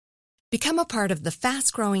Become a part of the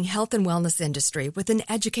fast-growing health and wellness industry with an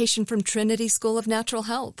education from Trinity School of Natural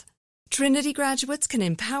Health. Trinity graduates can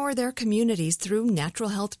empower their communities through natural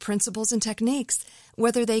health principles and techniques,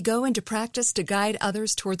 whether they go into practice to guide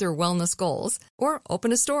others toward their wellness goals or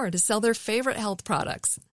open a store to sell their favorite health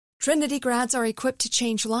products. Trinity grads are equipped to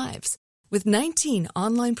change lives. With 19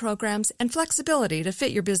 online programs and flexibility to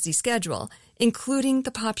fit your busy schedule, including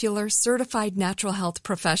the popular Certified Natural Health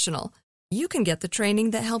Professional, you can get the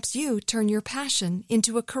training that helps you turn your passion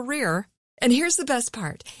into a career. And here's the best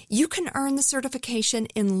part. You can earn the certification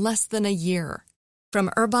in less than a year. From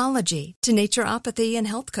herbology to naturopathy and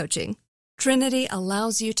health coaching, Trinity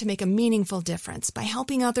allows you to make a meaningful difference by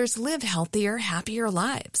helping others live healthier, happier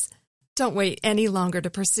lives. Don't wait any longer to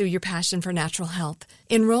pursue your passion for natural health.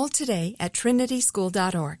 Enroll today at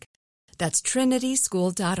trinityschool.org. That's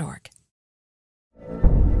trinityschool.org.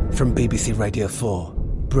 From BBC Radio 4,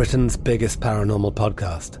 Britain's biggest paranormal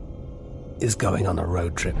podcast is going on a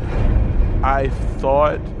road trip. I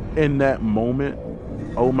thought in that moment,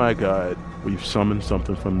 oh my God, we've summoned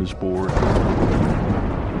something from this board.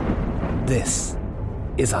 This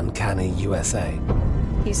is Uncanny USA.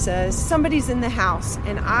 He says, somebody's in the house,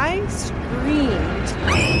 and I screamed.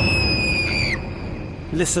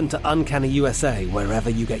 Listen to Uncanny USA wherever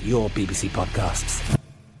you get your BBC podcasts,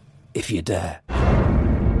 if you dare.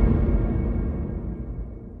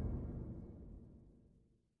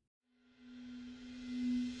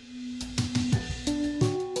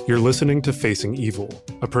 You're listening to Facing Evil,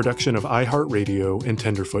 a production of iHeartRadio and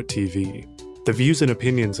Tenderfoot TV. The views and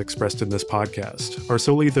opinions expressed in this podcast are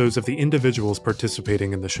solely those of the individuals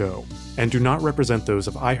participating in the show and do not represent those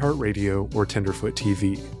of iHeartRadio or Tenderfoot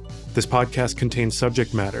TV. This podcast contains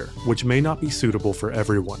subject matter which may not be suitable for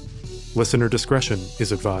everyone. Listener discretion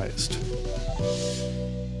is advised.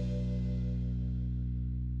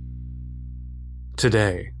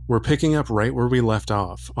 Today, we're picking up right where we left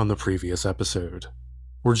off on the previous episode.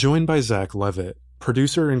 We're joined by Zach Levitt,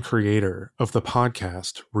 producer and creator of the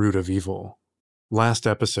podcast Root of Evil. Last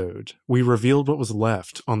episode, we revealed what was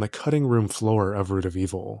left on the cutting room floor of Root of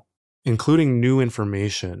Evil, including new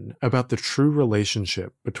information about the true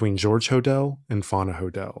relationship between George Hodel and Fauna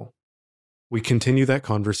Hodel. We continue that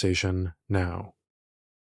conversation now.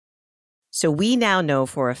 So we now know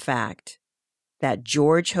for a fact that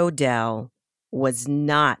George Hodel was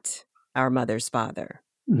not our mother's father.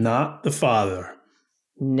 Not the father.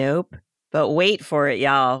 Nope. But wait for it,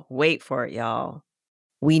 y'all. Wait for it, y'all.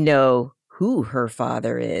 We know who her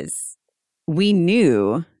father is. We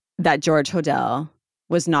knew that George Hodel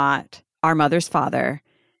was not our mother's father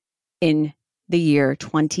in the year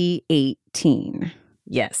 2018.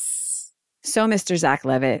 Yes. So, Mr. Zach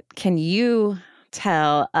Levitt, can you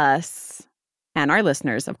tell us, and our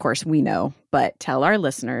listeners, of course we know, but tell our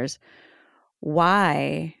listeners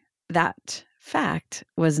why that fact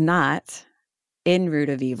was not in Root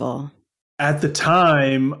of Evil? At the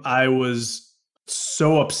time, I was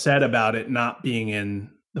so upset about it not being in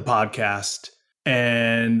the podcast,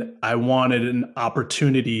 and I wanted an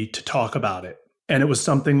opportunity to talk about it. And it was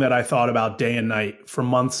something that I thought about day and night for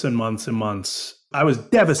months and months and months. I was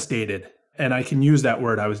devastated, and I can use that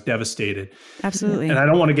word. I was devastated. Absolutely. And I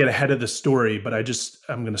don't want to get ahead of the story, but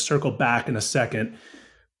I'm going to circle back in a second.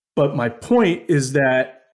 But my point is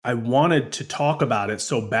that I wanted to talk about it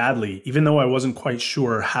so badly, even though I wasn't quite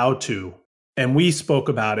sure how to. And we spoke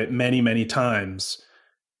about it many, many times.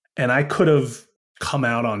 And I could have come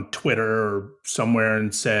out on Twitter or somewhere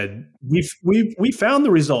and said, we found the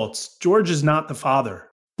results. George is not the father.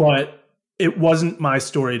 But it wasn't my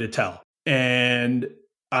story to tell. And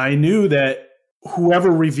I knew that whoever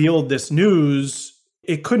revealed this news,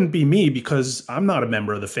 it couldn't be me because I'm not a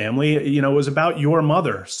member of the family. You know, it was about your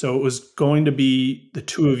mother. So it was going to be the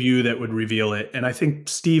two of you that would reveal it. And I think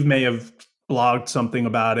Steve may have blogged something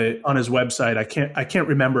about it on his website. I can't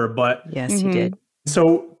remember, but yes, he did.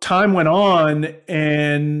 So time went on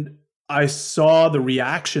and I saw the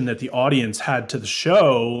reaction that the audience had to the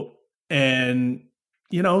show. And,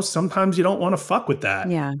 you know, sometimes you don't want to fuck with that.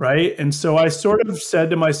 Yeah. Right. And so I sort of said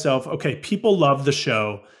to myself, okay, people love the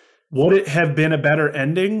show. Would it have been a better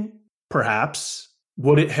ending? Perhaps.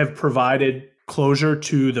 Would it have provided closure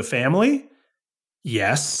to the family?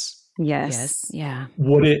 Yes. Yes. Yeah.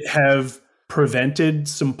 Would it have prevented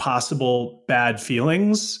some possible bad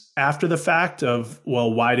feelings after the fact of,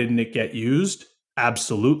 well, why didn't it get used?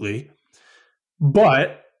 Absolutely.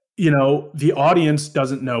 But, you know, the audience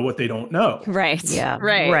doesn't know what they don't know. Right. Yeah.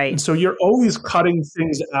 Right. And so you're always cutting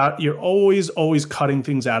things out. You're always cutting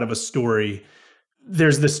things out of a story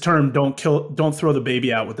there's this term, don't throw the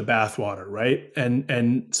baby out with the bathwater, right?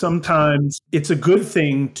 And sometimes it's a good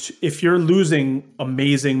thing if you're losing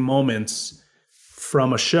amazing moments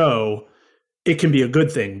from a show, it can be a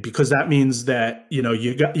good thing, because that means that,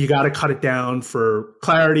 you got to cut it down for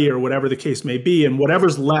clarity or whatever the case may be. And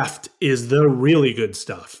whatever's left is the really good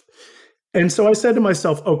stuff. And so I said to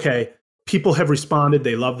myself, okay, people have responded.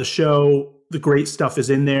 They love the show. The great stuff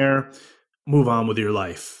is in there. Move on with your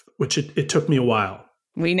life, which it took me a while.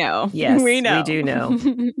 We know. Yes, we know. We do know.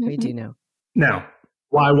 We do know. Now,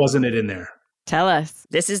 why wasn't it in there? Tell us.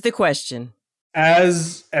 This is the question.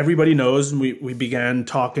 As everybody knows, we began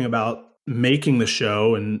talking about making the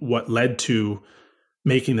show and what led to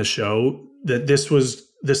making the show, that this was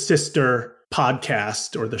the sister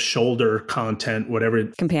podcast or the shoulder content, whatever.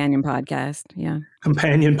 Companion podcast. Yeah.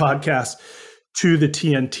 Companion podcast to the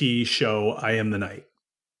TNT show, I Am the Night,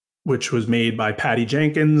 which was made by Patty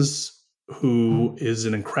Jenkins, who is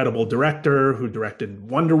an incredible director, who directed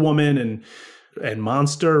Wonder Woman and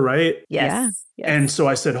Monster, right? Yes. Yes. And so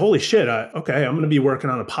I said, holy shit, okay, I'm going to be working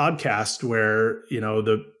on a podcast where,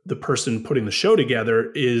 the person putting the show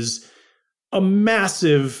together is a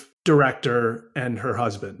massive director and her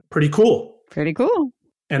husband. Pretty cool. Pretty cool.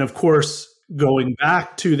 And of course, going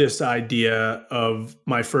back to this idea of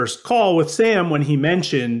my first call with Sam, when he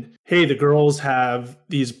mentioned, hey, the girls have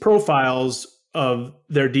these profiles of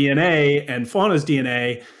their DNA and Fauna's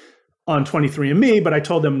DNA on 23andMe, but I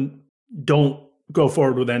told them, don't go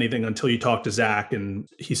forward with anything until you talk to Zach and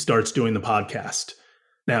he starts doing the podcast.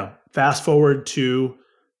 Now, fast forward to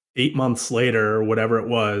 8 months later, or whatever it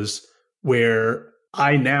was, where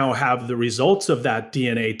I now have the results of that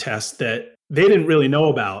DNA test that they didn't really know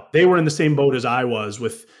about. They were in the same boat as I was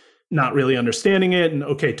with not really understanding it. And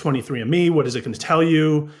okay, 23andMe, what is it going to tell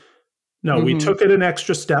you? No, we took it an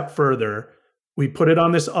extra step further. We put it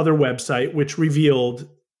on this other website, which revealed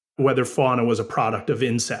whether Fauna was a product of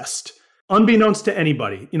incest. Unbeknownst to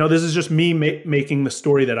anybody. This is just me making the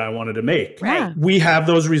story that I wanted to make. Right. We have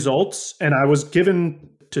those results, and I was given,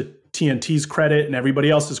 to TNT's credit and everybody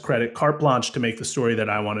else's credit, carte blanche to make the story that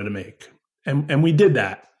I wanted to make. And we did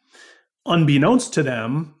that. Unbeknownst to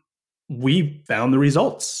them, we found the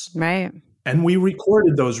results. Right. And we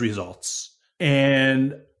recorded those results.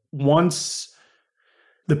 And once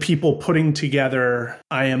the people putting together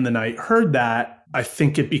I Am the Night heard that, I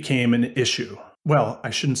think it became an issue. Well, I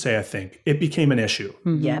shouldn't say I think. It became an issue.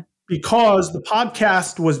 Mm-hmm. Yeah. Because the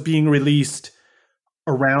podcast was being released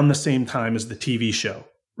around the same time as the TV show,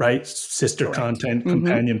 right? Sister Correct. content,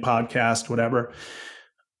 companion podcast, whatever.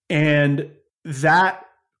 And that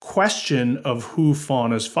question of who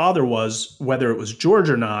Fauna's father was, whether it was George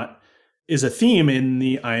or not, is a theme in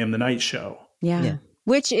the I Am the Night show. Yeah.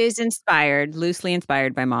 Which is loosely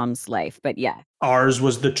inspired by Mom's life. But yeah. Ours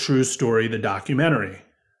was the true story, the documentary.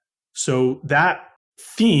 So that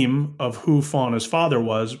theme of who Fauna's father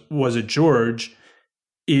was it George,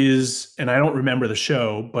 is, and I don't remember the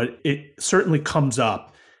show, but it certainly comes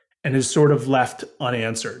up and is sort of left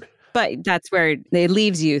unanswered. But that's where it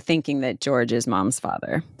leaves you thinking that George is Mom's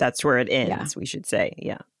father. That's where it ends, we should say.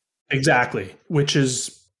 Yeah. Exactly. Which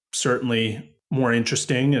is certainly more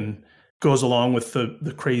interesting and goes along with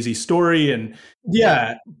the crazy story. And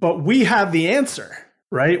yeah, but we have the answer,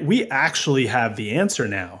 right? We actually have the answer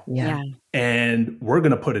now. Yeah. And we're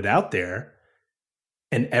going to put it out there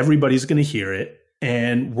and everybody's going to hear it.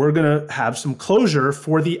 And we're going to have some closure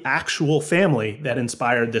for the actual family that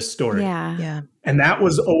inspired this story. Yeah. Yeah. And that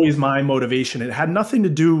was always my motivation. It had nothing to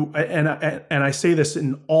do, and I say this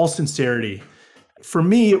in all sincerity. For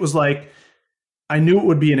me, it was like, I knew it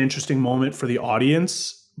would be an interesting moment for the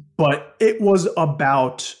audience, but it was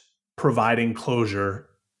about providing closure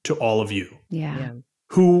to all of you. Yeah.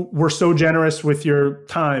 Who were so generous with your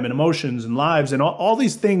time and emotions and lives and all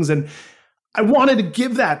these things. And I wanted to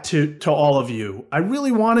give that to all of you. I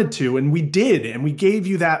really wanted to, and we did, and we gave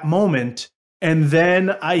you that moment. And then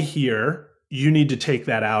I hear, you need to take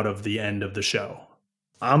that out of the end of the show.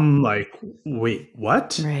 I'm like, wait,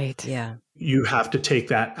 what? Right. Yeah. You have to take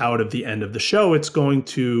that out of the end of the show. It's going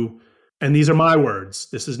to, and these are my words,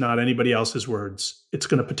 this is not anybody else's words, it's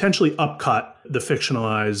going to potentially upcut the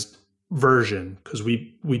fictionalized version, because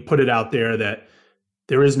we put it out there that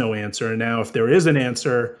there is no answer. And now if there is an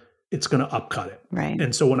answer, it's going to upcut it. Right.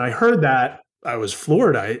 And so when I heard that, I was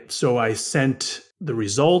floored. So I sent the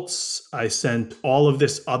results. I sent all of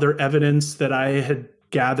this other evidence that I had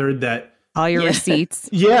gathered, that all your receipts.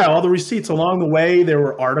 Yeah, all the receipts. Along the way, there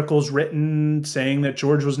were articles written saying that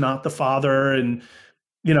George was not the father. And,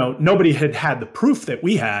 nobody had had the proof that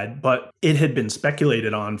we had, but it had been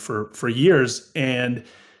speculated on for years. And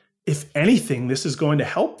if anything, this is going to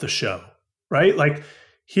help the show, right? Like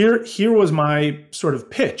here was my sort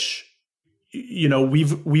of pitch. You know,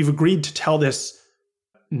 we've agreed to tell this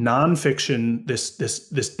nonfiction,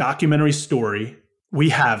 this documentary story. We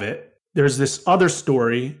have it. There's this other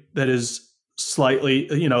story that is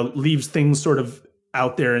slightly, you know, leaves things sort of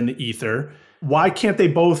out there in the ether. Why can't they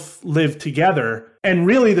both live together? And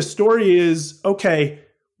really the story is, okay,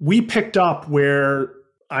 we picked up where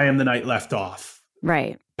I Am the Night left off.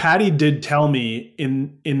 Right. Patty did tell me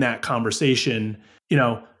in that conversation, you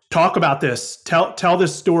know, talk about this, tell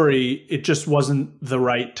this story. It just wasn't the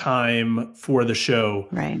right time for the show.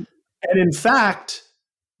 Right. And in fact,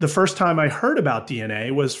 the first time I heard about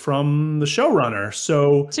DNA was from the showrunner.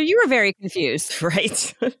 So you were very confused.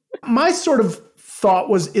 Right. my sort of thought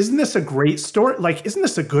was, isn't this a great story? Like, isn't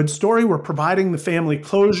this a good story? We're providing the family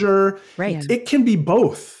closure. Right. It can be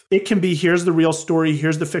both. It can be, here's the real story,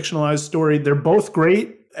 here's the fictionalized story. They're both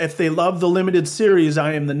great. If they love the limited series,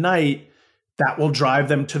 I Am the Night, that will drive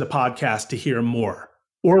them to the podcast to hear more.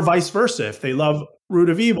 Or vice versa. If they love Root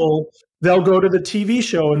of Evil, they'll go to the TV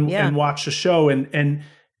show and watch the show. And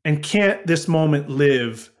can't this moment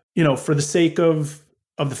live, you know, for the sake of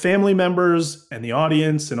the family members and the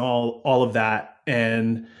audience and all of that?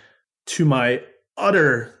 And to my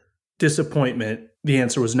utter disappointment, the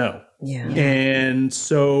answer was no. Yeah. And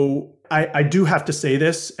so I do have to say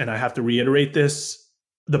this, and I have to reiterate this.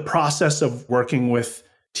 The process of working with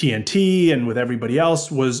TNT and with everybody else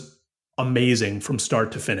was amazing from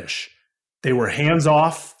start to finish. They were hands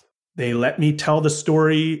off. They let me tell the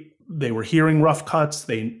story. They were hearing rough cuts.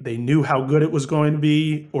 They knew how good it was going to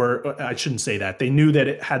be, or I shouldn't say that. They knew that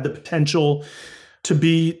it had the potential to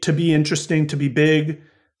be interesting, to be big,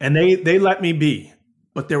 and they let me be.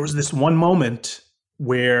 But there was this one moment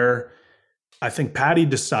where I think Patty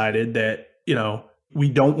decided that, you know, we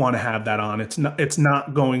don't want to have that on. It's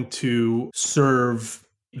not going to serve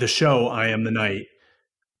the show I Am the Night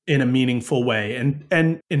in a meaningful way.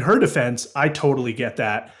 And in her defense, I totally get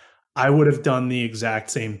that. I would have done the exact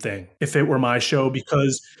same thing if it were my show,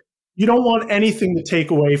 because you don't want anything to take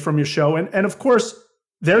away from your show. And of course,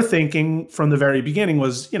 their thinking from the very beginning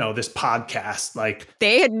was, you know, this podcast, like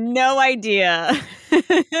They had no idea.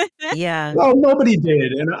 Yeah. well, nobody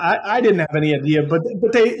did, and I didn't have any idea. But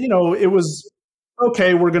they, you know, it was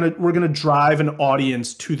okay. We're gonna drive an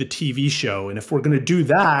audience to the TV show, and if we're gonna do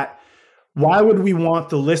that, why would we want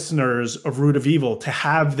the listeners of Root of Evil to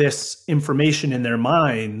have this information in their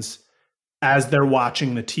minds as they're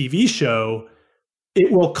watching the TV show?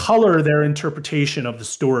 It will color their interpretation of the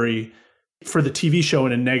story for the TV show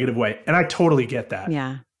in a negative way. And I totally get that.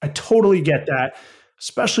 Yeah. I totally get that,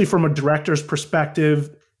 especially from a director's perspective.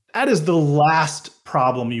 That is the last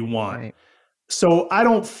problem you want. Right. So I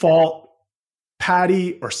don't fault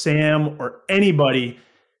Patty or Sam or anybody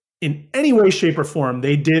in any way, shape, or form.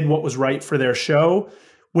 They did what was right for their show,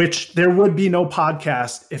 which there would be no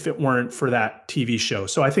podcast if it weren't for that TV show.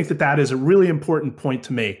 So I think that is a really important point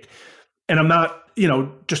to make. And I'm not, you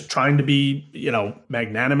know, just trying to be, you know,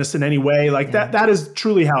 magnanimous in any way. Like that is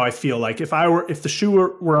truly how I feel. Like if the shoe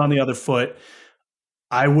were on the other foot,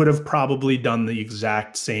 I would have probably done the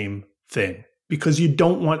exact same thing, because you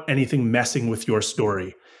don't want anything messing with your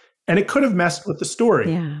story. And it could have messed with the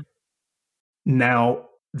story. Yeah. Now,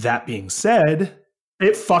 that being said,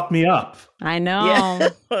 it fucked me up. I know. Yeah.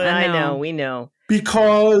 I I know. know. We know.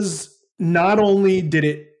 Because not only did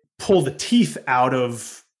it pull the teeth out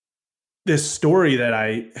of this story that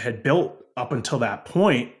I had built up until that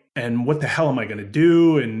point, and what the hell am I going to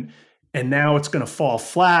do? And now it's going to fall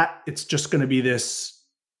flat. It's just going to be this,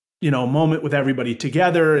 you know, moment with everybody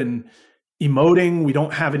together and emoting. We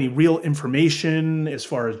don't have any real information as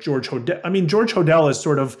far as George Hodel. I mean, George Hodel is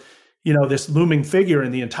sort of, you know, this looming figure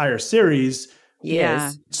in the entire series.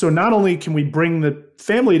 Yes. So not only can we bring the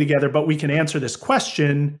family together, but we can answer this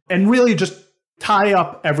question and really just tie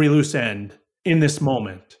up every loose end in this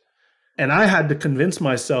moment. And I had to convince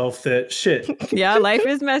myself that shit, Yeah, life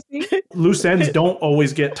is messy. loose ends don't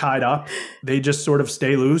always get tied up. They just sort of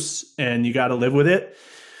stay loose and you got to live with it.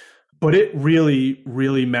 But it really,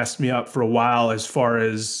 really messed me up for a while, as far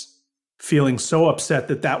as feeling so upset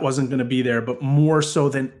that wasn't going to be there. But more so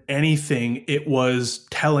than anything, it was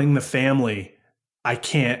telling the family, I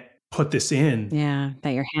can't put this in. Yeah,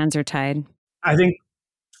 that your hands are tied. I think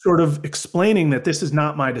sort of explaining that this is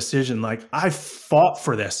not my decision. Like, I fought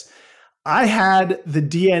for this. I had the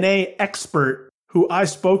DNA expert who I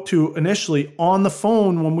spoke to initially on the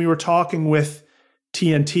phone when we were talking with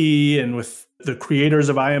TNT and with the creators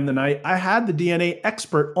of I Am the Night. I had the DNA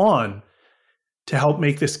expert on, to help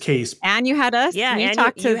make this case. And you had us. Yeah, we and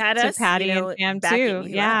talked you to, had to us, Patty you know, and Sam backing too.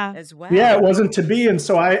 you Yeah. up as well. Yeah, it wasn't to be. And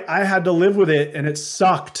so I had to live with it, and it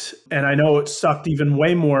sucked. And I know it sucked even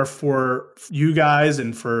way more for you guys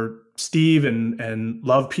and for Steve and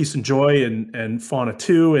Love, Peace, and Joy and Fauna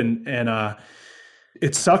too. And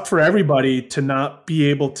it sucked for everybody to not be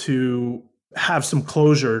able to have some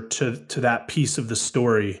closure to that piece of the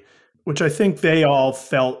story, which I think they all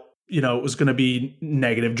felt, it was going to be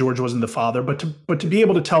negative. George wasn't the father, but to be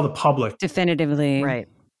able to tell the public Definitively. Right.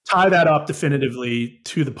 tie that up definitively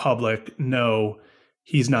to the public, no,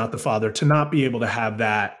 he's not the father, to not be able to have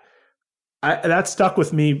that, that stuck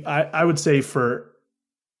with me, I would say, for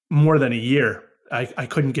more than a year. I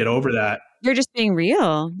couldn't get over that. You're just being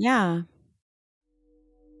real. Yeah.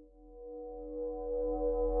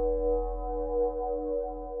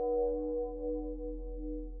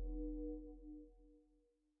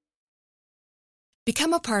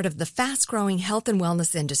 Become a part of the fast-growing health and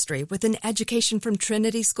wellness industry with an education from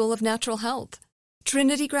Trinity School of Natural Health.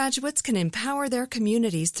 Trinity graduates can empower their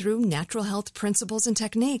communities through natural health principles and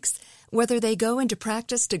techniques, whether they go into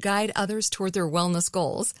practice to guide others toward their wellness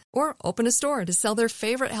goals or open a store to sell their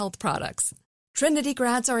favorite health products. Trinity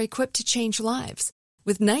grads are equipped to change lives.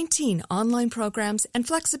 With 19 online programs and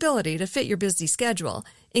flexibility to fit your busy schedule,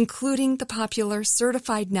 including the popular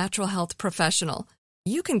Certified Natural Health Professional,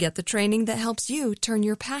 you can get the training that helps you turn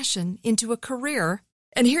your passion into a career.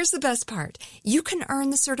 And here's the best part. You can earn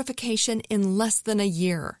the certification in less than a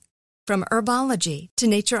year. From herbology to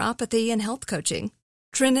naturopathy and health coaching,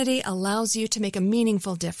 Trinity allows you to make a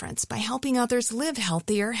meaningful difference by helping others live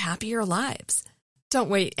healthier, happier lives. Don't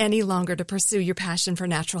wait any longer to pursue your passion for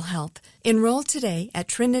natural health. Enroll today at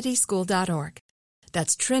trinityschool.org.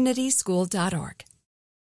 That's trinityschool.org.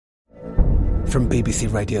 From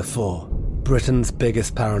BBC Radio 4, Britain's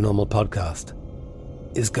biggest paranormal podcast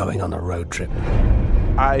is going on a road trip.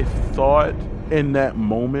 I thought in that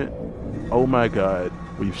moment, oh my God,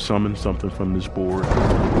 we've summoned something from this board.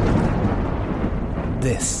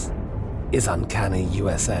 This is Uncanny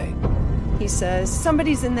USA. He says,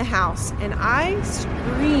 somebody's in the house, and I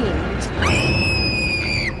screamed.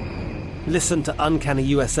 Listen to Uncanny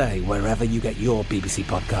USA wherever you get your BBC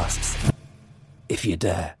podcasts, if you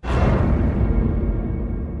dare.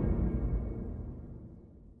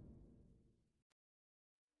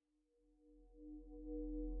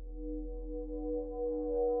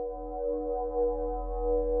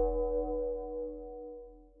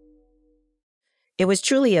 It was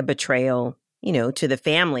truly a betrayal, to the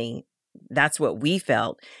family. That's what we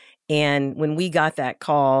felt. And when we got that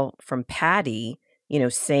call from Patty,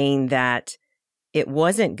 saying that it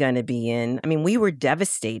wasn't going to be in, we were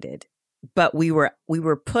devastated, but we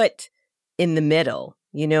were put in the middle,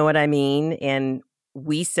 you know what I mean? And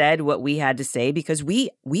we said what we had to say because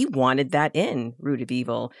we wanted that in Root of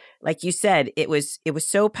Evil. Like you said, it was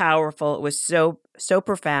so powerful. It was so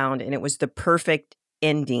profound, and it was the perfect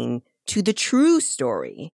ending to the true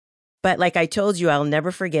story. But like I told you, I'll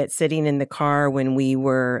never forget sitting in the car when we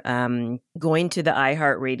were going to the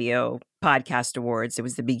iHeartRadio Podcast Awards. It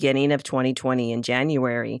was the beginning of 2020 in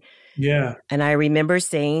January. Yeah. And I remember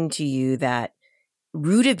saying to you that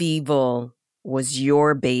Root of Evil was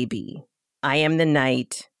your baby. I Am the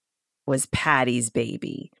Night was Patty's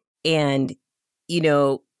baby. And,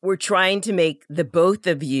 we're trying to make the both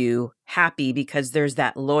of you happy because there's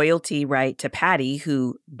that loyalty, right, to Patty,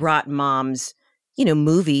 who brought Mom's,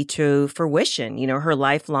 movie to fruition, her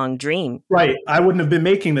lifelong dream. Right. I wouldn't have been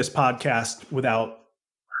making this podcast without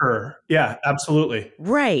her. Yeah, absolutely.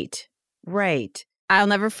 Right. I'll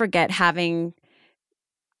never forget having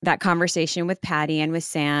that conversation with Patty and with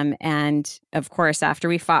Sam. And of course, after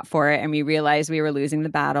we fought for it and we realized we were losing the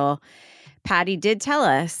battle, Patty did tell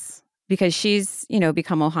us, because she's,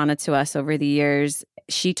 become Ohana to us over the years.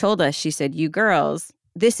 She told us, she said, you girls,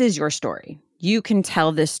 this is your story. You can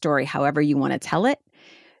tell this story however you want to tell it,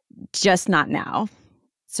 just not now.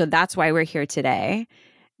 So that's why we're here today.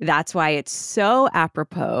 That's why it's so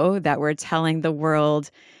apropos that we're telling the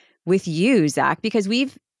world with you, Zach, because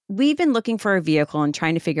we've been looking for a vehicle and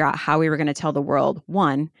trying to figure out how we were going to tell the world.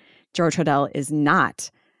 One, George Hodel is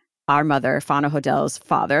not our mother, Fauna Hodel's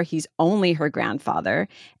father. He's only her grandfather.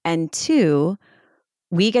 And two,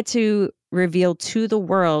 we get to reveal to the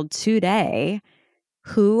world today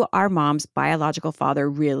who our mom's biological father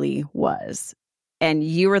really was. And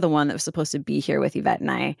you were the one that was supposed to be here with Yvette and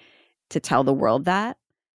I to tell the world that.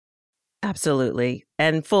 Absolutely.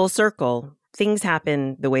 And full circle, things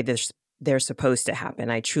happen the way they're supposed to happen.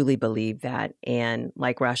 I truly believe that. And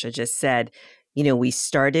like Rasha just said, we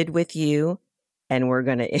started with you and we're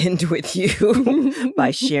going to end with you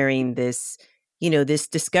by sharing this, this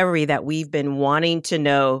discovery that we've been wanting to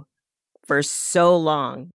know for so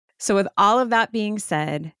long. So with all of that being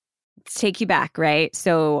said, let's take you back, right?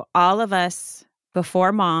 So all of us,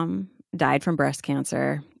 before Mom died from breast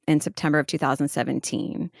cancer in September of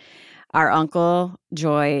 2017, our uncle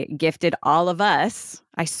Joy gifted all of us,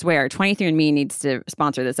 I swear, 23andMe needs to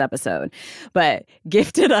sponsor this episode, but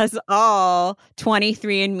gifted us all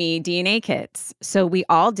 23andMe DNA kits. So we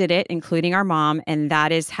all did it, including our mom, and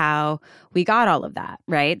that is how we got all of that,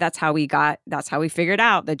 right? That's how we figured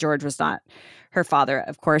out that George was not her father.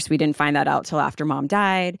 Of course, we didn't find that out till after Mom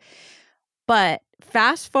died. But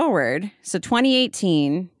fast forward, so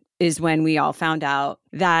 2018 is when we all found out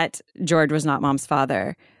that George was not Mom's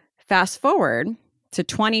father. Fast forward to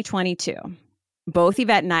 2022. Both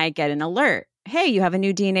Yvette and I get an alert. Hey, you have a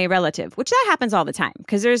new DNA relative, which that happens all the time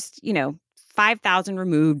because there's, 5,000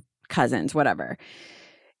 removed cousins, whatever.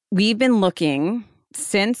 We've been looking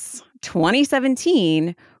since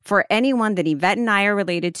 2017 for anyone that Yvette and I are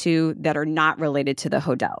related to that are not related to the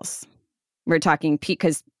Hodells. We're talking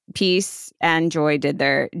because Peace and Joy did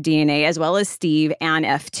their DNA as well as Steve and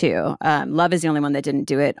F2. Love is the only one that didn't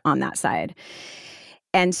do it on that side.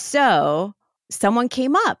 And so someone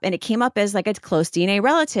came up, and it came up as like a close DNA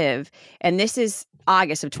relative. And this is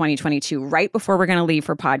August of 2022, right before we're going to leave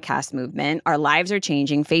for Podcast Movement. Our lives are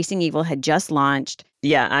changing. Facing Evil had just launched.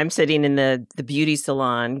 Yeah, I'm sitting in the beauty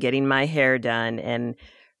salon getting my hair done, and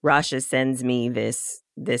Rasha sends me this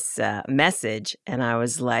message, and I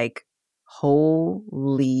was like,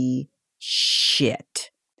 holy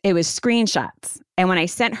shit. It was screenshots. And when I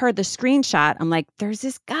sent her the screenshot, I'm like, there's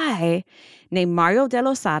this guy named Mario de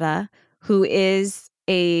Losada who is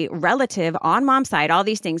a relative on Mom's side, all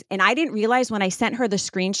these things. And I didn't realize when I sent her the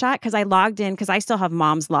screenshot, because I logged in, because I still have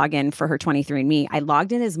Mom's login for her 23andMe. I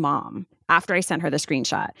logged in as Mom after I sent her the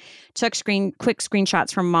screenshot. Took quick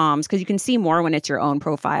screenshots from Mom's, because you can see more when it's your own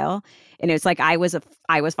profile. And it's like I was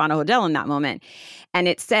Fauna Hodel in that moment. And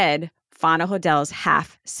it said Fauna Hodel's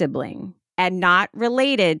half sibling, and not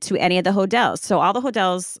related to any of the Hodells. So all the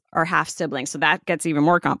Hodells are half siblings. So that gets even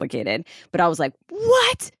more complicated. But I was like,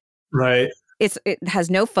 what? Right. It has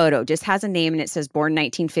no photo, just has a name, and it says born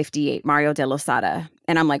 1958, Mario de Losada.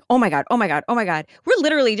 And I'm like, oh my God, oh my God, oh my God. We're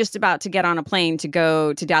literally just about to get on a plane to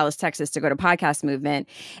go to Dallas, Texas to go to Podcast Movement.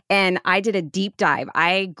 And I did a deep dive.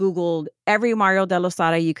 I Googled every Mario de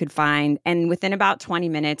Losada you could find. And within about 20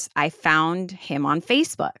 minutes, I found him on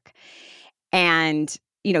Facebook. And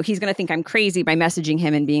he's going to think I'm crazy by messaging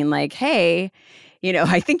him and being like, hey,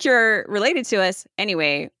 I think you're related to us.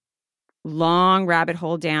 Anyway, long rabbit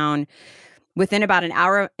hole down. Within about an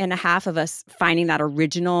hour and a half of us finding that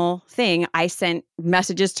original thing, I sent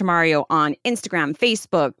messages to Mario on Instagram,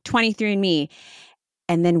 Facebook, 23andMe.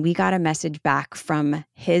 And then we got a message back from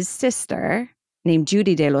his sister named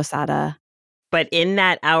Judy de Losada. But in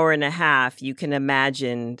that hour and a half, you can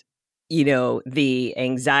imagine the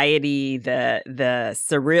anxiety, the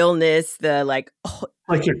surrealness, the like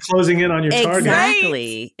you're closing in on your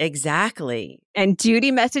target. Exactly. And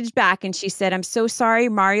Judy messaged back and she said, I'm so sorry.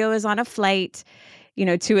 Mario is on a flight,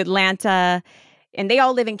 to Atlanta, and they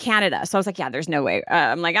all live in Canada. So I was like, yeah, there's no way.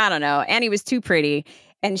 I'm like, I don't know. And he was too pretty.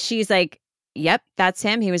 And she's like, yep, that's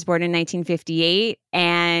him. He was born in 1958.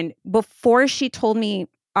 And before she told me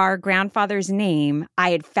our grandfather's name, I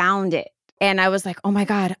had found it. And I was like, oh my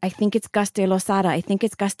God, I think it's Gus de Losada. I think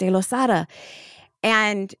it's Gus de Losada.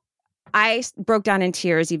 And I broke down in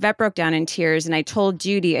tears. Yvette broke down in tears. And I told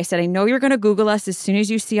Judy, I said, I know you're going to Google us as soon as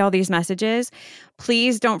you see all these messages.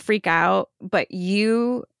 Please don't freak out. But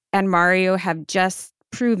you and Mario have just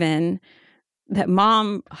proven that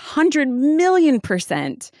Mom, 100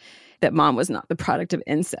 million% that Mom was not the product of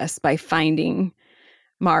incest by finding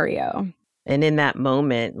Mario. And in that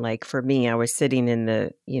moment, like for me, I was sitting in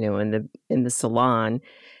the, in the salon.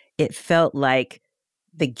 It felt like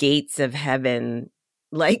the gates of heaven,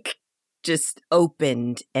 like just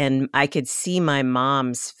opened, and I could see my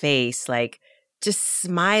mom's face, like just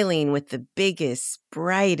smiling with the biggest,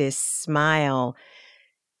 brightest smile,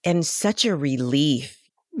 and such a relief.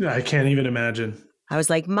 I can't even imagine. I was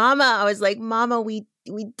like, Mama, we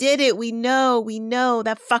did it. We know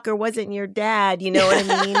that fucker wasn't your dad. You know what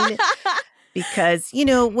I mean? Because,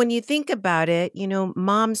 when you think about it,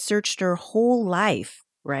 Mom searched her whole life,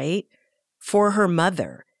 right, for her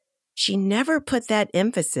mother. She never put that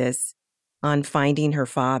emphasis on finding her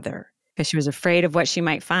father. Because she was afraid of what she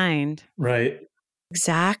might find. Right.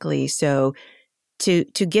 Exactly. So to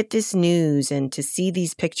get this news and to see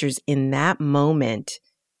these pictures in that moment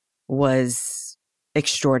was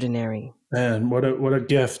extraordinary. Man, what a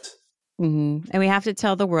gift. Mm-hmm. And we have to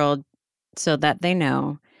tell the world so that they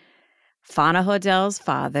know Fauna Hodel's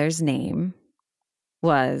father's name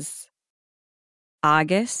was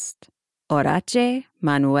August Horace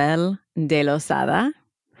Manuel de Lozada.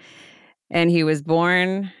 And he was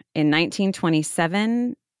born in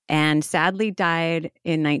 1927 and sadly died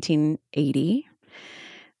in 1980.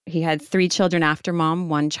 He had 3 children after mom,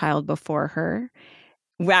 1 child before her.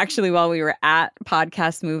 Actually, while we were at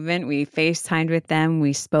Podcast Movement, we FaceTimed with them.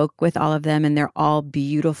 We spoke with all of them, and they're all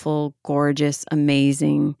beautiful, gorgeous,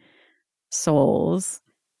 amazing souls.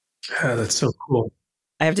 Yeah, that's so cool.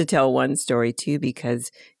 I have to tell one story too,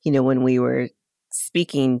 because, when we were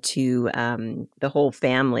speaking to the whole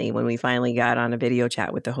family, when we finally got on a video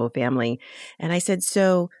chat with the whole family, and I said,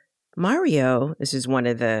 so Mario, this is one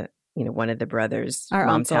of the brothers, Our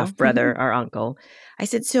mom's uncle. half brother, our uncle. I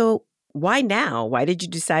said, so why now? Why did you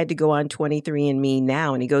decide to go on 23andMe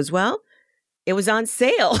now? And he goes, well, it was on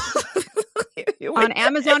sale. On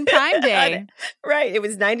Amazon Prime Day. Right. It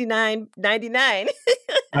was $99.99.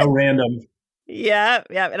 How random. Yeah.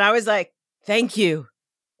 And I was like, thank you.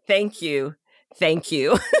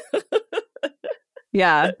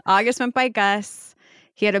 Yeah. August went by Gus.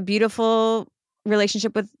 He had a beautiful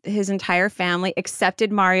relationship with his entire family,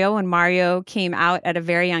 accepted Mario when Mario came out at a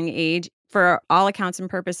very young age. For all accounts and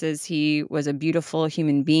purposes, he was a beautiful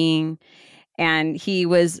human being. And he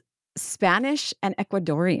was Spanish and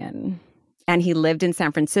Ecuadorian. And he lived in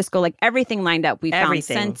San Francisco. Like, everything lined up. We found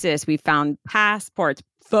census. We found passports,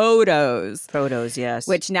 photos. Photos, yes.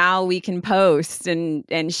 Which now we can post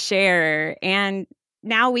and share. And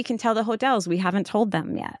now we can tell the hotels we haven't told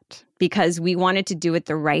them yet because we wanted to do it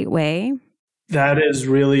the right way. That is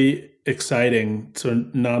really exciting. So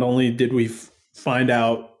not only did we find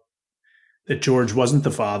out that George wasn't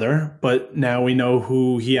the father, but now we know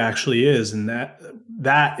who he actually is. And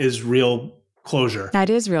that is real closure. That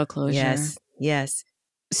is real closure. Yes.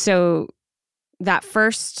 So that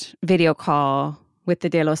first video call with the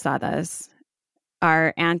De Lozadas,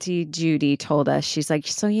 our Auntie Judy told us, she's like,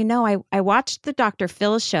 so, I watched the Dr.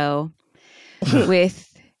 Phil show with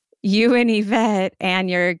you and Yvette and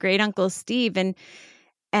your great uncle Steve.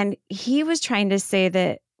 And he was trying to say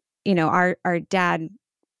that, our dad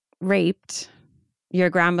raped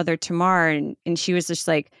your grandmother Tamar. And she was just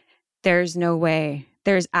like, there's no way.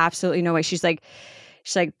 There's absolutely no way. She's like,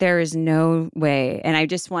 there is no way. And I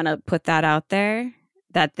just want to put that out there,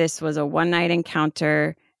 that this was a one-night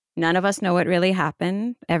encounter. None of us know what really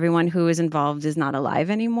happened. Everyone who is involved is not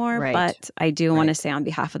alive anymore. Right. But I do want to say on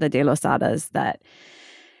behalf of the De Lozadas that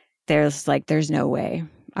there's no way.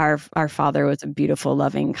 Our father was a beautiful,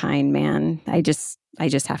 loving, kind man. I just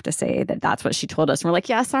have to say that that's what she told us. And we're like,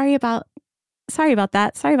 yeah, sorry about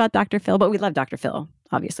that. Sorry about Dr. Phil, but we love Dr. Phil,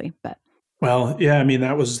 obviously. But well, yeah, I mean,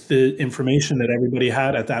 that was the information that everybody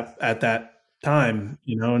had at that time,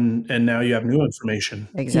 and now you have new information.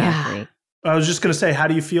 Exactly. Yeah. I was just going to say, how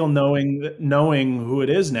do you feel knowing who it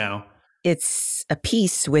is now? It's a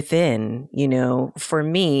peace within, for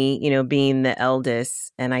me, being the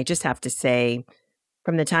eldest. And I just have to say,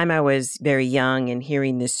 from the time I was very young and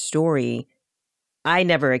hearing this story, I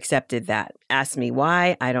never accepted that. Ask me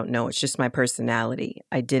why, I don't know. It's just my personality.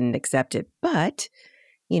 I didn't accept it. But,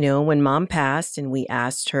 when mom passed and we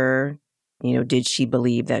asked her, did she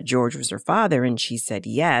believe that George was her father? And she said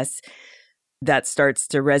yes. That starts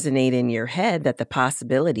to resonate in your head that the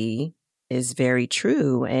possibility is very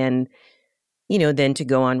true. And, then to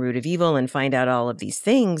go on Root of Evil and find out all of these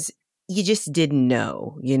things, you just didn't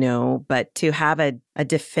know, but to have a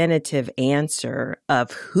definitive answer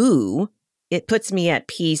of who, it puts me at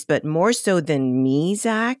peace. But more so than me,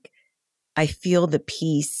 Zach, I feel the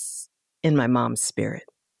peace in my mom's spirit.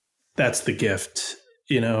 That's the gift,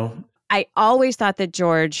 I always thought that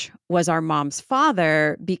George was our mom's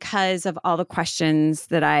father because of all the questions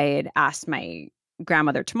that I had asked my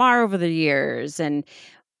grandmother Tamar over the years and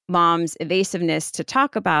mom's evasiveness to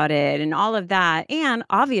talk about it and all of that. And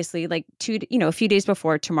obviously, like a few days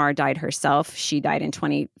before Tamar died herself, she died in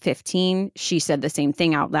 2015. She said the same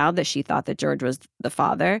thing out loud, that she thought that George was the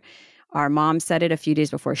father. Our mom said it a few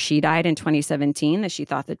days before she died in 2017, that she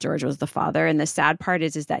thought that George was the father. And the sad part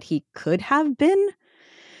is that he could have been.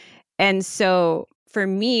 And so for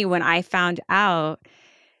me, when I found out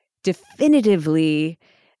definitively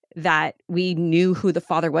that we knew who the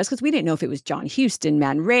father was, because we didn't know if it was John Huston,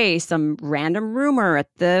 Man Ray, some random rumor at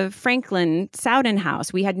the Franklin Sowden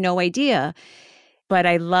house. We had no idea. But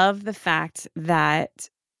I love the fact that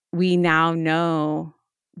we now know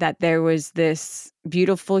that there was this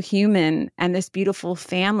beautiful human and this beautiful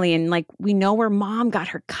family. And we know where mom got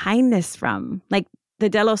her kindness from. The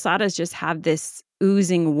De Lozadas just have this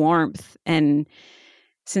oozing warmth and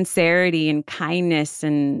sincerity and kindness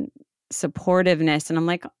and supportiveness. And I'm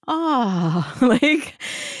like,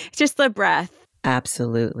 just the breath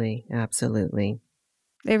Absolutely. Absolutely.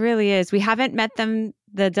 It really is. We haven't met them,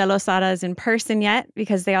 the De Losadas, in person yet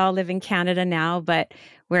because they all live in Canada now, but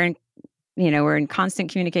we're in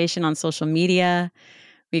constant communication on social media.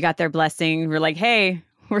 We got their blessing. We're like, hey,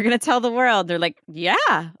 we're going to tell the world. They're like,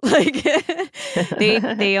 yeah. Like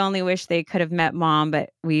they only wish they could have met Mom,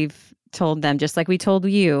 but we've told them, just like we told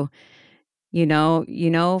you,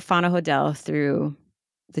 Fauna Hodel through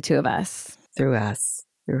the two of us. Through us,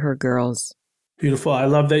 through her girls. Beautiful. I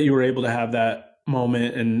love that you were able to have that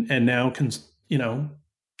moment and now can,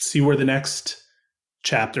 see where the next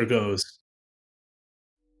chapter goes.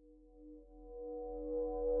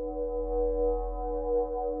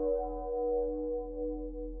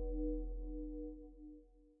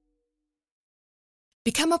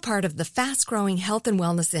 Become a part of the fast-growing health and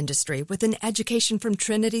wellness industry with an education from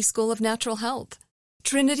Trinity School of Natural Health.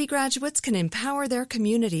 Trinity graduates can empower their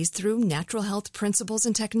communities through natural health principles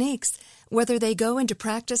and techniques, whether they go into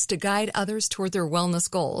practice to guide others toward their wellness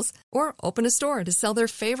goals or open a store to sell their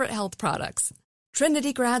favorite health products.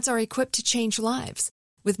 Trinity grads are equipped to change lives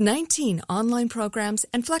with 19 online programs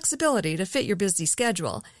and flexibility to fit your busy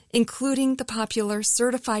schedule, including the popular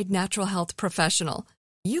Certified Natural Health Professional.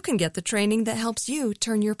 You can get the training that helps you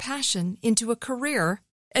turn your passion into a career.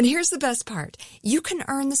 And here's the best part. You can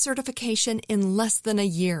earn the certification in less than a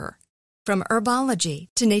year. From herbology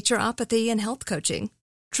to naturopathy and health coaching,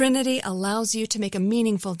 Trinity allows you to make a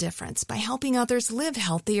meaningful difference by helping others live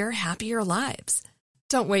healthier, happier lives.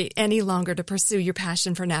 Don't wait any longer to pursue your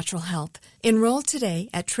passion for natural health. Enroll today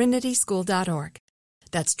at trinityschool.org.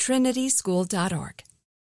 That's trinityschool.org.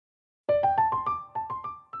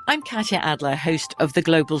 I'm Katya Adler, host of The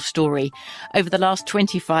Global Story. Over the last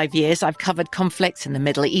 25 years, I've covered conflicts in the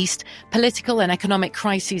Middle East, political and economic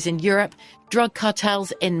crises in Europe, drug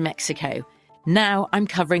cartels in Mexico. Now I'm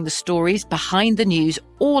covering the stories behind the news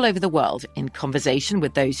all over the world in conversation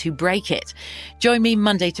with those who break it. Join me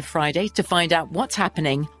Monday to Friday to find out what's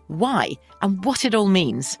happening, why, and what it all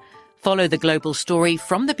means. Follow The Global Story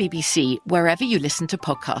from the BBC wherever you listen to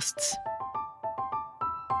podcasts.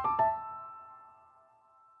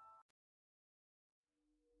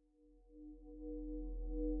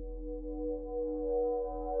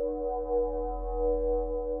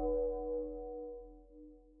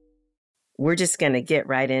 We're just going to get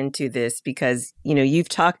right into this because, you've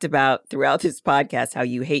talked about throughout this podcast how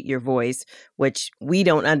you hate your voice, which we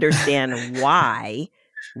don't understand why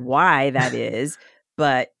that is.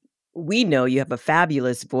 But we know you have a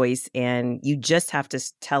fabulous voice, and you just have to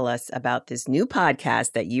tell us about this new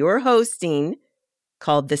podcast that you're hosting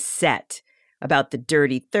called The Set, about the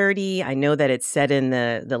Dirty 30. I know that it's set in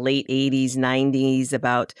the late 80s, 90s,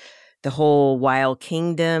 about the whole Wild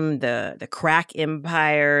Kingdom, the crack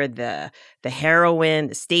empire, the heroin,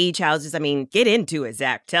 the stage houses. I mean, get into it,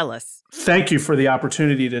 Zach. Tell us. Thank you for the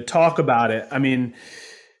opportunity to talk about it. I mean,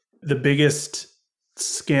 the biggest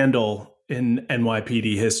scandal in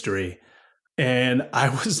NYPD history. And I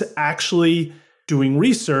was actually doing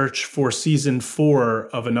research for season 4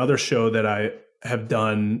 of another show that I have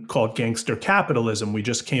done called Gangster Capitalism. We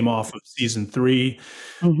just came off of season 3,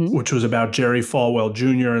 which was about Jerry Falwell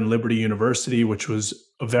Jr. and Liberty University, which was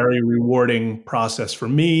a very rewarding process for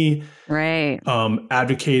me. Right.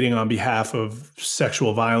 Advocating on behalf of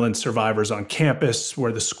sexual violence survivors on campus,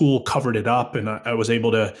 where the school covered it up. And I was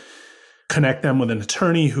able to connect them with an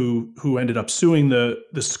attorney who ended up suing the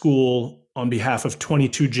school on behalf of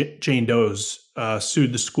 22 Jane Does,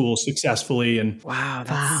 sued the school successfully. And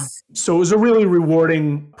wow. So it was a really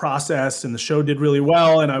rewarding process, and the show did really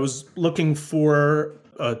well. And I was looking for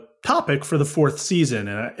a topic for the 4th season.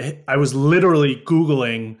 And I was literally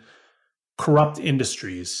Googling corrupt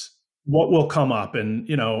industries. What will come up? And,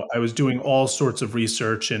 I was doing all sorts of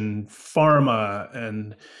research in pharma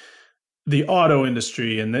and the auto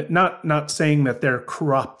industry, and that not saying that they're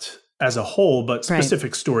corrupt as a whole, but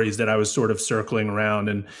specific stories that I was sort of circling around.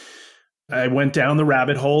 And I went down the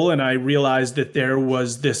rabbit hole, and I realized that there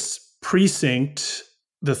was this precinct,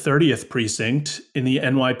 the 30th precinct in the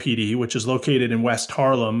NYPD, which is located in West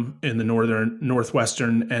Harlem in the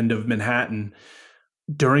northwestern end of Manhattan,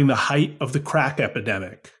 during the height of the crack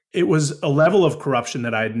epidemic. It was a level of corruption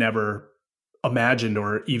that I had never imagined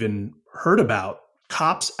or even heard about.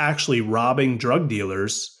 Cops actually robbing drug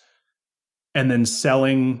dealers and then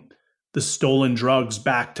selling the stolen drugs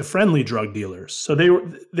back to friendly drug dealers. So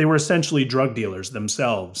they were essentially drug dealers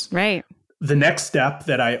themselves. Right. The next step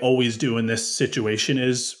that I always do in this situation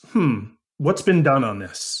is, what's been done on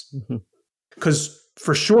this? Because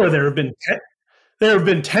for sure there have been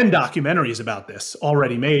 10 documentaries about this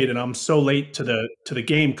already made, and I'm so late to the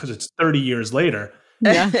game because it's 30 years later.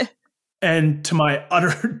 Yeah. And to my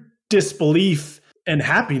utter disbelief, and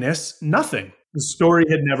happiness, nothing. The story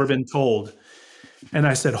had never been told. And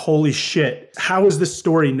I said, holy shit, how has this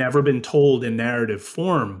story never been told in narrative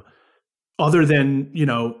form other than,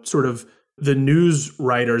 sort of the news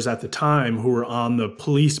writers at the time who were on the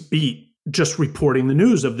police beat just reporting the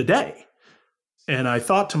news of the day. And I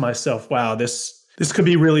thought to myself, wow, this could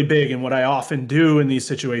be really big. And what I often do in these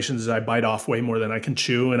situations is I bite off way more than I can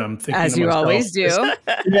chew. And I'm thinking as to you myself, always do.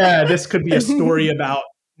 This could be a story about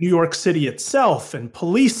New York City itself and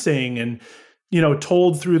policing and,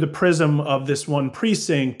 told through the prism of this one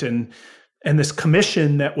precinct and this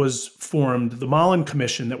commission that was formed, the Mullen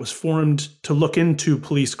Commission that was formed to look into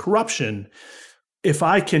police corruption. If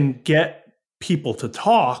I can get people to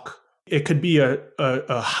talk, it could be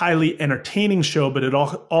a highly entertaining show, but it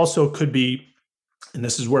also could be, and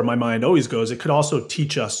this is where my mind always goes, it could also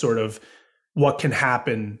teach us sort of what can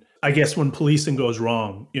happen, I guess, when policing goes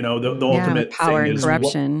wrong. The ultimate power thing and is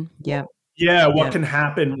corruption. What can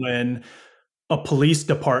happen when a police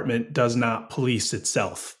department does not police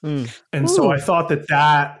itself? And so I thought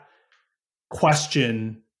that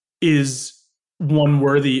question is one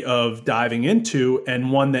worthy of diving into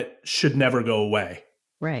and one that should never go away.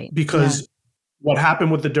 Right. Because what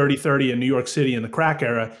happened with the Dirty 30 in New York City in the crack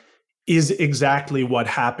era is exactly what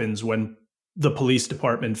happens when the police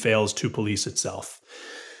department fails to police itself.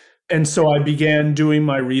 And so I began doing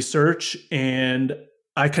my research and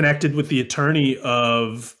I connected with the attorney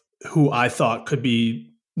of who I thought could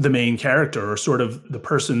be the main character or sort of the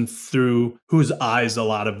person through whose eyes a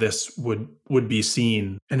lot of this would be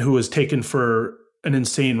seen and who was taken for an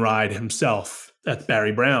insane ride himself. That's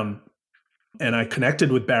Barry Brown. And I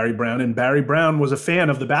connected with Barry Brown, and Barry Brown was a fan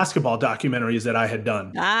of the basketball documentaries that I had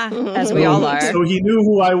done. As we all are. So he knew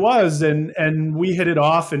who I was, and we hit it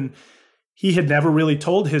off, and he had never really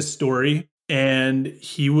told his story, and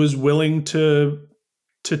he was willing to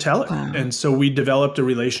tell it. Wow. And so we developed a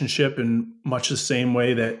relationship in much the same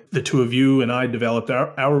way that the two of you and I developed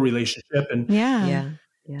our relationship. And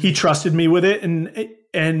he trusted me with it. And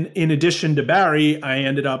in addition to Barry, I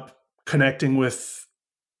ended up connecting with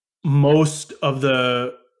most of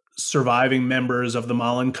the surviving members of the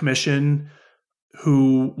Mullen Commission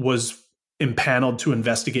who was impaneled to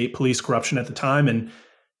investigate police corruption at the time and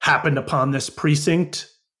happened upon this precinct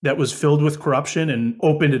that was filled with corruption and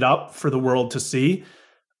opened it up for the world to see.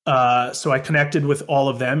 So I connected with all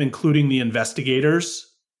of them, including the investigators.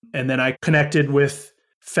 And then I connected with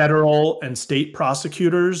federal and state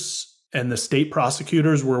prosecutors. And the state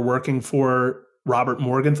prosecutors were working for Robert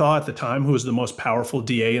Morgenthau at the time, who was the most powerful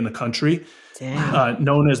DA in the country,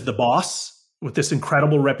 known as the boss, with this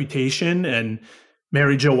incredible reputation. And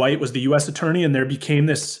Mary Jo White was the U.S. attorney, and there became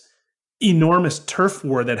this enormous turf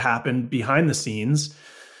war that happened behind the scenes.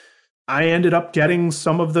 I ended up getting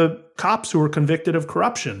some of the cops who were convicted of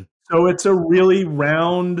corruption. So it's a really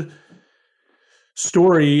round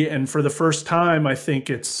story. And for the first time, I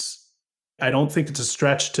don't think it's a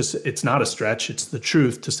stretch it's not a stretch. It's the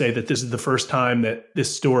truth to say that this is the first time that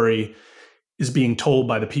this story is being told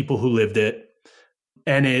by the people who lived it.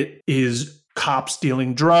 And it is cops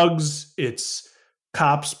dealing drugs. It's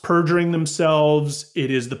cops perjuring themselves.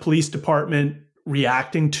 It is the police department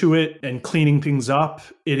reacting to it and cleaning things up.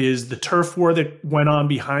 It is the turf war that went on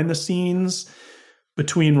behind the scenes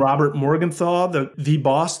between Robert Morgenthau, the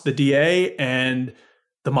boss, the DA, and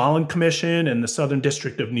the Mullen Commission and the Southern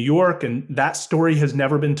District of New York. And that story has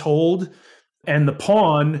never been told. And the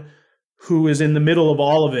pawn who is in the middle of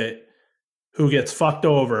all of it, who gets fucked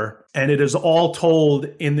over. And it is all told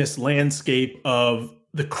in this landscape of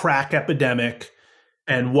the crack epidemic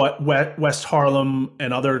and what West Harlem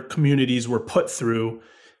and other communities were put through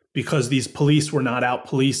because these police were not out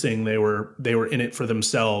policing. They were in it for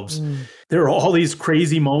themselves. There are all these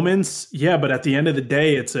crazy moments. Yeah, but at the end of the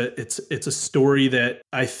day, it's a story that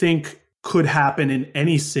I think could happen in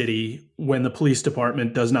any city when the police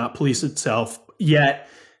department does not police itself. Yet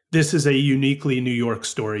this is a uniquely New York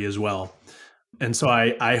story as well. And so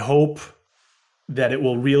I hope that it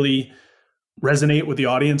will really resonate with the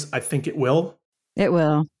audience. I think it will. It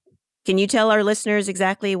will. Can you tell our listeners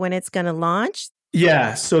exactly when it's going to launch?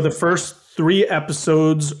 Yeah. So the first 3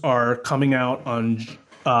 episodes are coming out on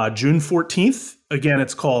June 14th. Again,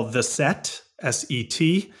 it's called The Set,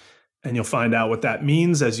 S-E-T. And you'll find out what that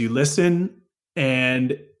means as you listen.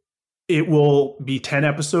 And it will be 10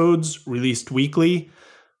 episodes released weekly.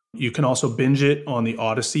 You can also binge it on the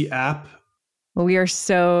Odyssey app. Well, we are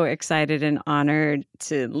so excited and honored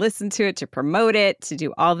to listen to it, to promote it, to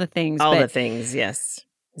do all the things. The things, yes.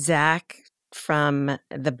 Zach, from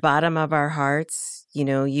the bottom of our hearts,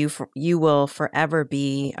 you will forever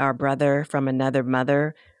be our brother from another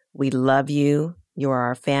mother. We love you. You are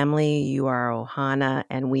our family. You are Ohana,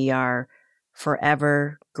 and we are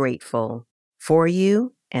forever grateful for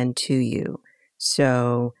you and to you.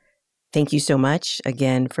 So thank you so much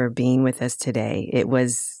again for being with us today. It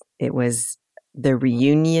was the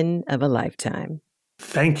reunion of a lifetime.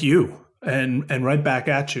 Thank you. And right back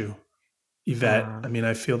at you, Yvette. I mean,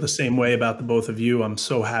 I feel the same way about the both of you. I'm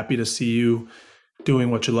so happy to see you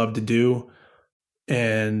doing what you love to do.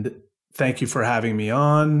 And thank you for having me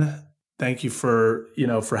on. Thank you for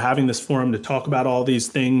having this forum to talk about all these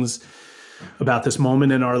things, about this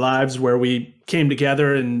moment in our lives where we came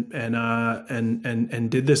together and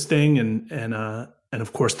did this thing. And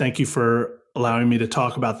of course, thank you for allowing me to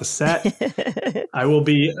talk about the set. I will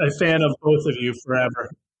be a fan of both of you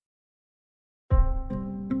forever.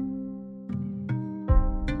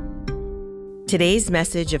 Today's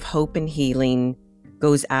message of hope and healing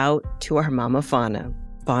goes out to our mama Fauna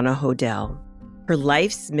Hodel. Her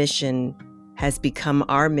life's mission has become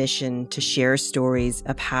our mission to share stories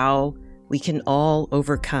of how we can all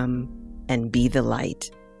overcome and be the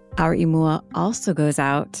light. Our imua also goes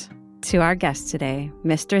out to our guest today,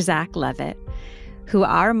 Mr. Zach Levitt, who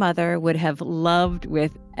our mother would have loved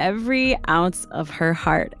with every ounce of her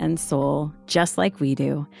heart and soul, just like we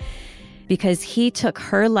do, because he took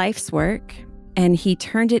her life's work and he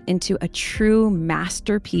turned it into a true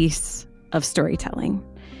masterpiece of storytelling.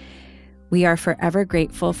 We are forever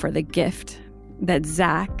grateful for the gift that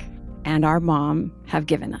Zach and our mom have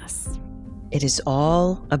given us. It is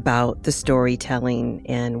all about the storytelling.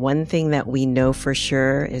 And one thing that we know for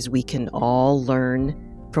sure is we can all learn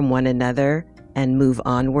from one another and move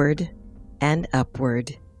onward and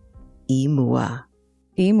upward. Imua.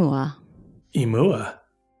 Imua. Imua.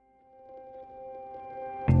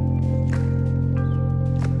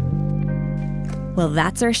 Well,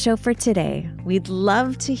 that's our show for today. We'd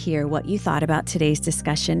love to hear what you thought about today's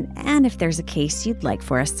discussion and if there's a case you'd like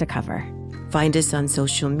for us to cover. Find us on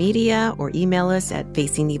social media or email us at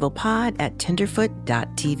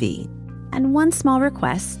facingevilpod@tenderfoot.tv. And one small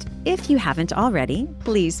request, if you haven't already,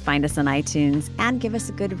 please find us on iTunes and give us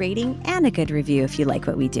a good rating and a good review if you like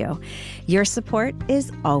what we do. Your support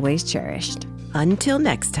is always cherished. Until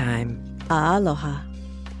next time, aloha.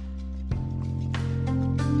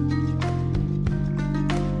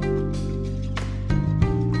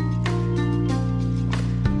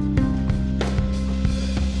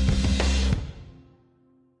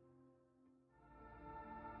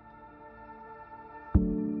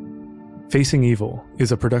 Facing Evil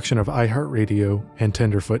is a production of iHeartRadio and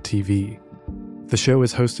Tenderfoot TV. The show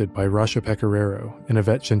is hosted by Rasha Pecoraro and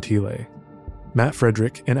Yvette Gentile. Matt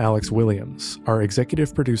Frederick and Alex Williams are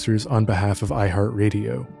executive producers on behalf of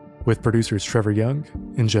iHeartRadio, with producers Trevor Young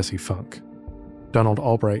and Jesse Funk. Donald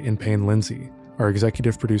Albright and Payne Lindsay are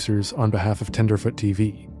executive producers on behalf of Tenderfoot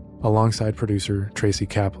TV, alongside producer Tracy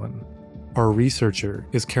Kaplan. Our researcher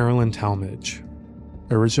is Carolyn Talmadge.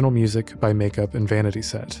 Original music by Makeup and Vanity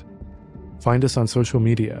Set. Find us on social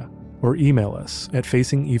media or email us at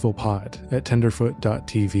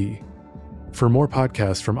facingevilpod@tenderfoot.tv. For more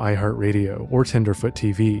podcasts from iHeartRadio or Tenderfoot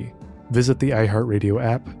TV, visit the iHeartRadio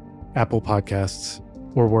app, Apple Podcasts,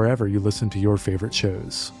 or wherever you listen to your favorite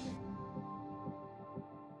shows.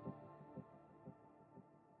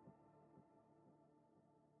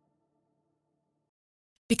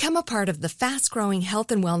 Become a part of the fast-growing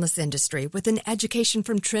health and wellness industry with an education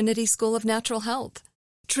from Trinity School of Natural Health.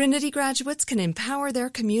 Trinity graduates can empower their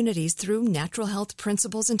communities through natural health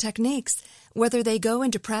principles and techniques, whether they go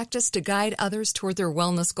into practice to guide others toward their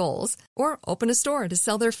wellness goals or open a store to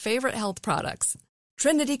sell their favorite health products.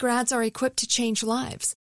 Trinity grads are equipped to change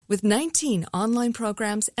lives with 19 online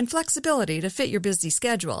programs and flexibility to fit your busy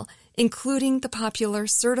schedule, including the popular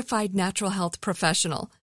Certified Natural Health Professional.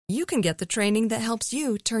 You can get the training that helps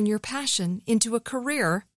you turn your passion into a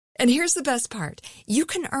career. And here's the best part. You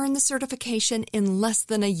can earn the certification in less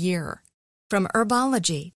than a year. From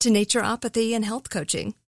herbology to naturopathy and health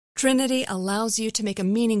coaching, Trinity allows you to make a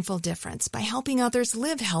meaningful difference by helping others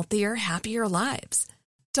live healthier, happier lives.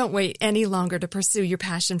 Don't wait any longer to pursue your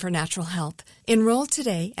passion for natural health. Enroll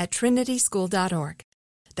today at trinityschool.org.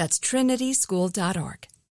 That's trinityschool.org.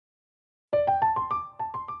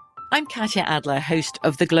 I'm Katya Adler, host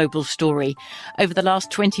of The Global Story. Over the last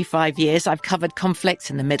 25 years, I've covered conflicts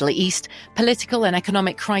in the Middle East, political and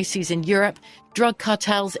economic crises in Europe, drug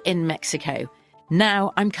cartels in Mexico.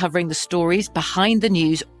 Now I'm covering the stories behind the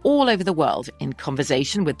news all over the world in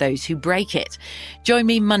conversation with those who break it. Join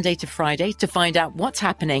me Monday to Friday to find out what's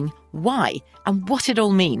happening, why, and what it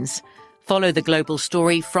all means. Follow The Global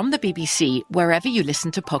Story from the BBC wherever you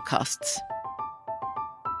listen to podcasts.